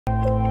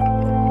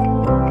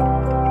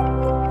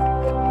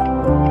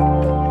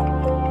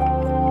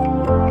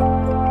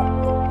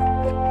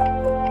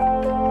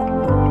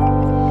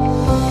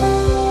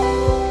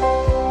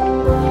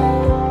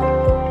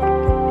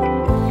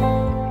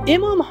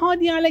Imam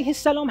Hadi alayhi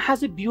salam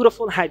has a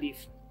beautiful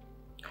hadith.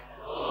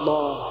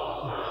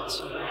 Allah.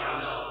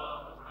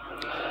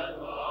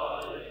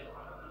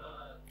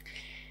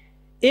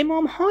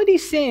 Imam Hadi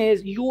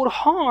says, your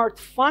heart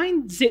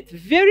finds it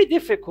very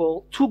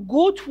difficult to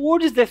go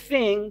towards the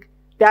thing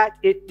that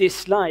it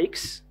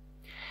dislikes,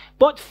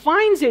 but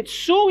finds it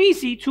so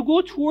easy to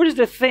go towards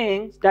the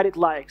thing that it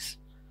likes.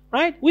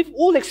 Right? We've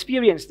all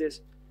experienced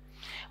this.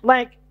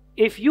 Like,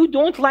 if you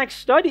don't like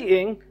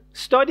studying,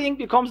 studying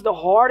becomes the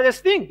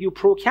hardest thing. You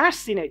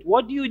procrastinate.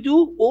 What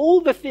do?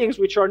 All the things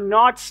which are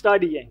not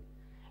studying.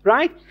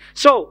 Right?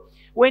 So,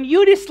 when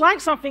you dislike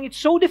something, it's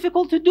so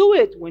difficult to do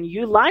it. When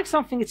you like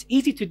something, it's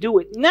easy to do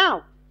it.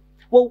 Now,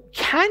 well,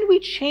 can we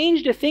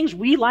change the things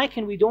we like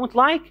and we don't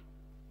like?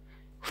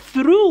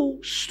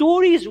 Through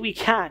stories we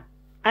can.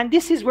 And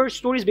this is where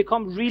stories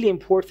become really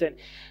important.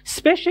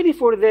 Especially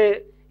for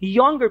the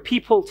younger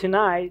people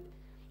tonight.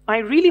 I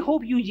really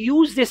hope you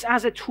use this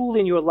as a tool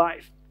in your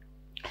life.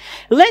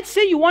 Let's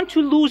say you want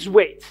to lose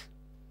weight.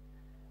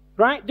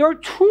 Right? There are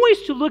two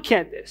ways to look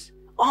at this.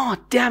 Oh,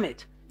 damn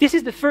it. This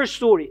is the first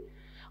story.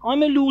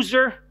 I'm a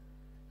loser.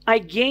 I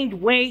gained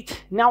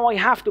weight. Now I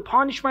have to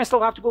punish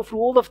myself. I have to go through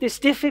all of this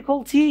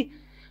difficulty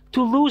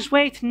to lose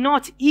weight,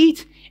 not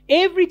eat.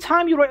 Every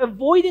time you're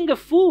avoiding a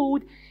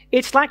food,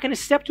 it's like a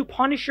step to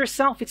punish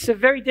yourself. It's a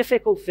very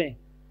difficult thing,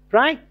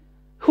 right?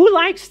 Who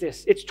likes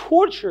this? It's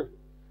torture.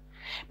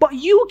 But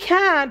you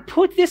can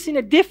put this in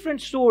a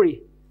different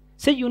story.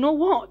 Say, you know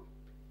what?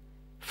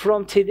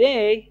 From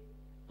today,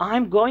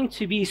 I'm going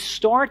to be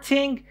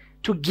starting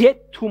to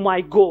get to my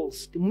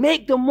goals, to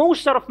make the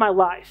most out of my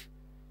life.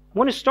 I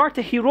want to start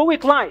a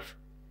heroic life.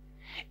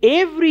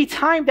 Every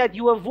time that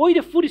you avoid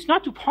a food, it's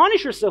not to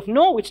punish yourself.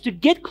 No, it's to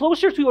get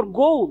closer to your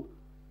goal.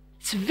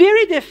 It's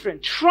very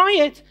different. Try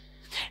it.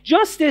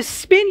 Just the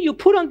spin you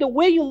put on the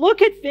way you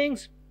look at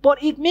things,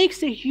 but it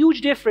makes a huge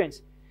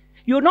difference.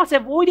 You're not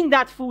avoiding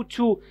that food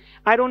to,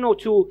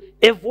 to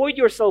avoid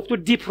yourself, to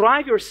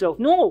deprive yourself.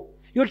 No,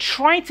 you're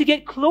trying to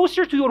get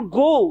closer to your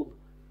goal,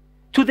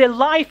 to the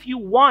life you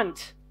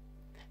want.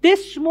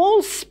 This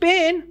small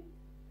spin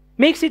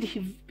makes it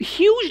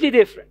hugely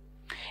different.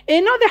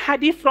 Another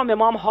hadith from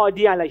Imam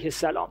Hadi alayhi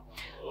salam.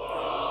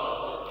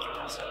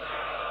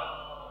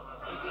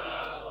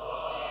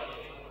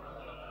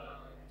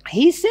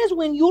 He says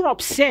when you're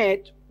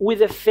upset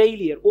with a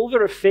failure,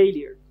 over a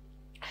failure,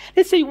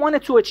 let's say you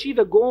wanted to achieve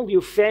a goal,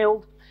 you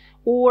failed,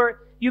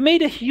 or you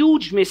made a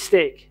huge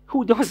mistake.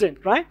 Who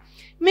doesn't, right?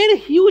 Made a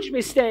huge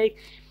mistake.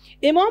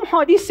 Imam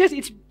Hadi says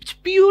it's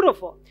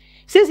beautiful.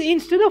 Says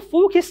instead of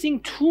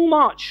focusing too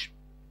much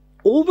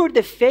over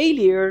the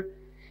failure,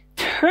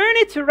 turn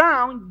it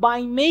around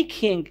by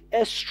making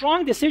a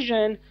strong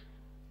decision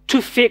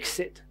to fix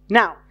it.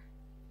 Now,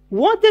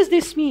 what does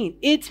this mean?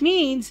 It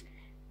means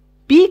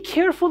be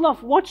careful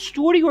of what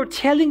story you're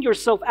telling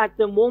yourself at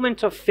the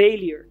moment of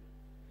failure.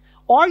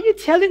 Are you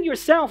telling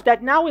yourself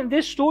that now in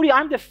this story,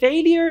 I'm the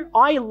failure,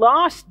 I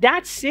lost,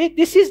 that's it,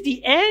 this is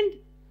the end?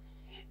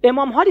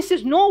 Imam Hadi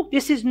says, no,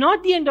 this is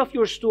not the end of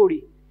your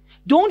story.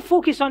 Don't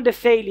focus on the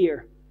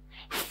failure.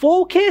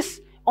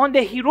 Focus on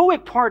the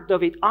heroic part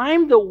of it.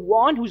 I'm the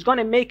one who's going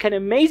to make an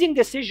amazing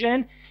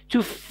decision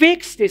to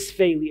fix this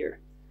failure.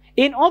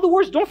 In other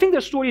words, don't think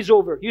the story is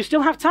over. You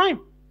still have time.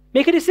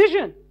 Make a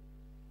decision.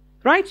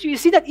 Right? So you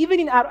see that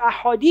even in our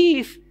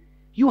hadith,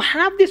 you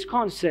have this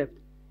concept.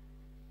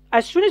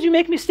 As soon as you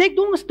make a mistake,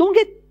 don't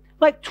get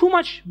like too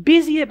much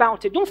busy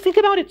about it. Don't think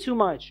about it too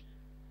much.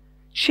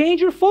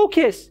 Change your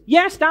focus.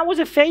 Yes, that was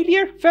a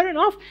failure, fair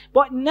enough.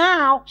 But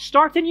now,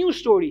 start a new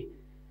story.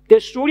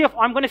 The story of,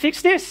 I'm going to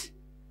fix this.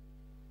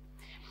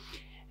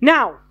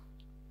 Now,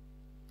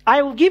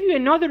 I will give you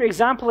another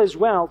example as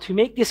well to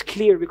make this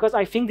clear, because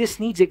I think this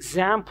needs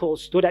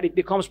examples so that it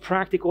becomes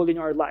practical in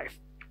our life.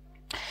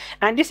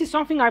 And this is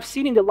something I've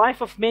seen in the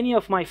life of many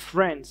of my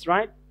friends,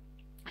 right?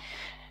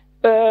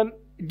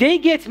 They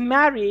get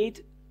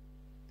married.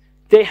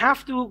 They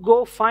have to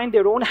go find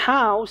their own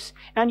house.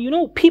 And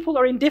people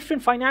are in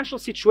different financial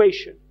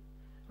situations,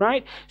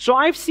 right? So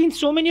I've seen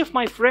so many of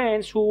my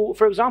friends who,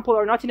 for example,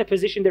 are not in a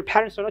position, their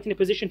parents are not in a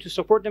position to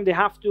support them. They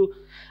have to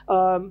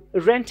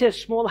rent a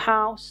small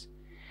house.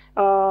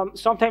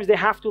 Sometimes they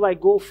have to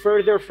go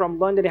further from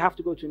London. They have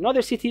to go to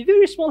another city,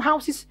 very small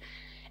houses.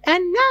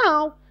 And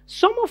now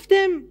some of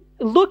them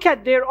look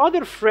at their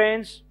other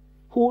friends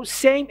who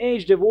same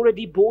age, they've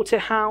already bought a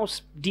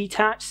house,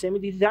 detached,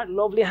 semi-detached,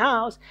 lovely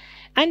house,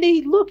 and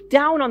they look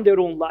down on their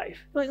own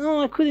life. Like,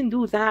 oh, I couldn't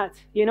do that,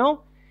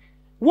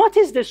 What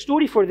is the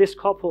story for this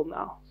couple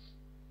now?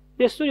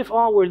 The story of,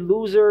 oh, we're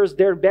losers,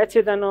 they're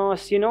better than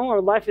us, our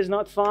life is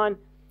not fun.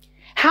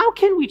 How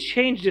can we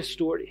change this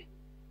story?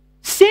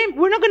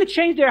 We're not going to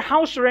change their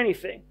house or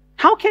anything.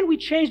 How can we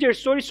change their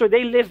story so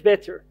they live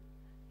better?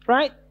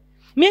 Right?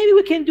 Maybe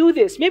we can do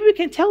this. Maybe we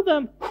can tell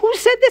them, who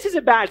said this is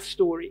a bad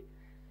story?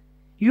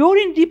 You're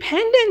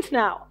independent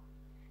now.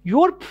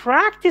 You're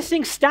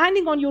practicing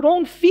standing on your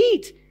own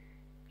feet.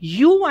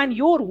 You and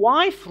your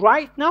wife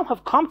right now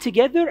have come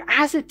together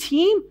as a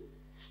team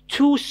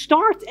to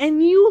start a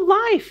new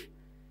life.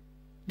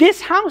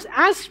 This house,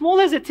 as small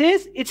as it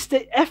is, it's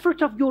the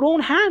effort of your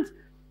own hands.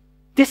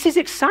 This is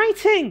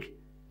exciting.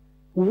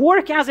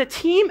 Work as a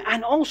team,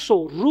 and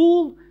also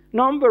rule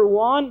number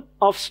 1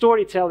 of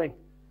storytelling.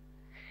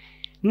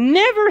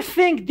 Never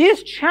think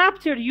this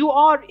chapter you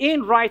are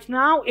in right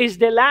now is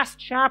the last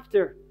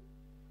chapter.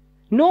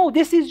 No,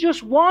 this is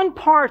just one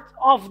part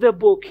of the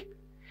book.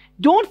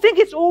 Don't think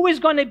it's always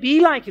going to be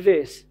like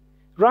this,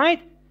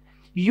 right?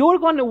 You're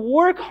going to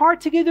work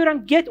hard together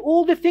and get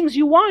all the things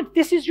you want.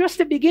 This is just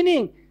the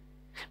beginning.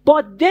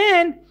 But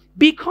then,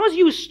 because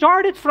you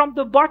started from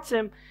the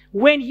bottom,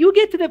 when you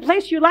get to the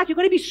place you like, you're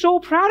going to be so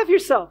proud of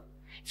yourself.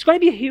 It's going to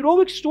be a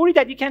heroic story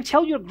that you can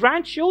tell your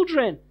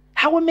grandchildren.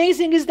 How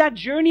amazing is that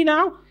journey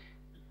now?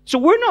 So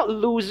we're not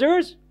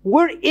losers.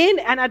 We're in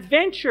an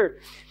adventure.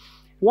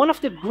 One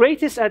of the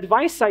greatest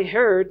advice I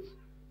heard,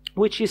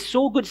 which is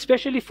so good,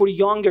 especially for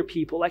younger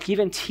people, like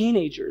even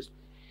teenagers,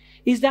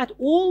 is that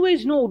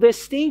always know the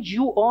stage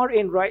you are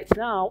in right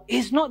now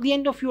is not the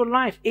end of your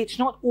life. It's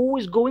not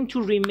always going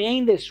to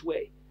remain this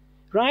way,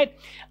 right?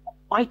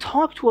 I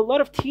talk to a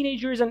lot of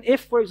teenagers, and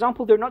if, for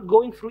example, they're not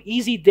going through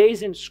easy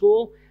days in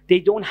school, they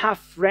don't have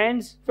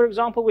friends, for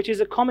example, which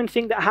is a common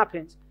thing that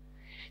happens.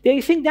 They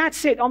think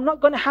that's it. I'm not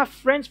going to have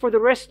friends for the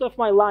rest of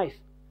my life,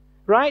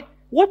 right?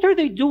 What are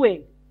they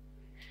doing?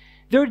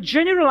 They're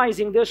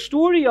generalizing the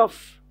story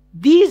of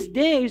these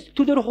days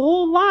to their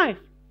whole life,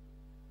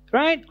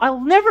 right?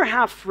 I'll never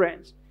have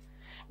friends.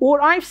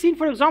 Or I've seen,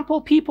 for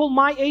example, people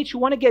my age who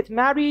want to get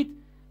married,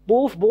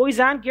 both boys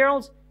and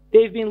girls.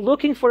 They've been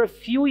looking for a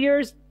few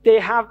years. They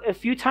have a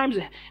few times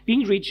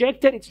been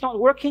rejected. It's not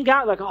working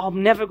out. Like, oh,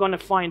 I'm never going to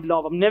find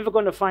love. I'm never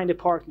going to find a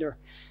partner.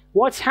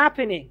 What's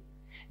happening?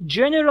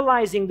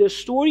 Generalizing the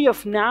story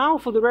of now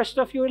for the rest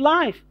of your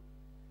life.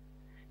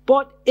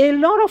 But a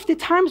lot of the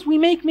times we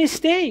make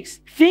mistakes.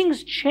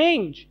 Things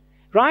change,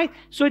 right?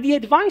 So the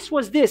advice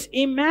was this.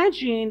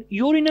 Imagine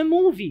you're in a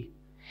movie.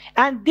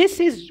 And this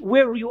is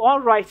where you are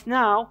right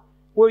now,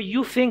 where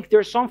you think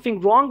there's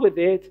something wrong with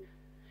it.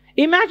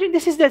 Imagine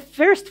this is the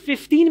first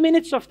 15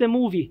 minutes of the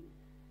movie.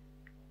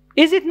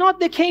 Is it not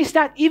the case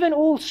that even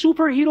all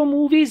superhero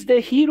movies,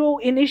 the hero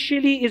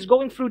initially is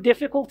going through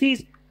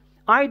difficulties?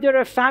 Either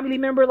a family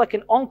member, like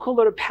an uncle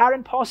or a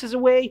parent, passes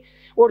away,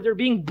 or they're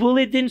being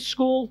bullied in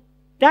school.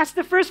 That's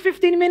the first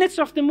 15 minutes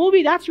of the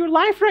movie. That's your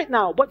life right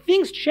now. But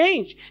things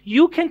change.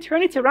 You can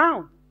turn it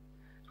around,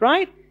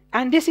 right?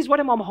 And this is what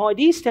Imam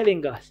Hadi is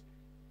telling us.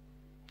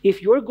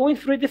 If you're going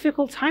through a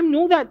difficult time,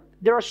 know that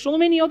there are so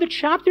many other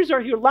chapters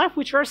of your life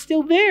which are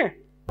still there.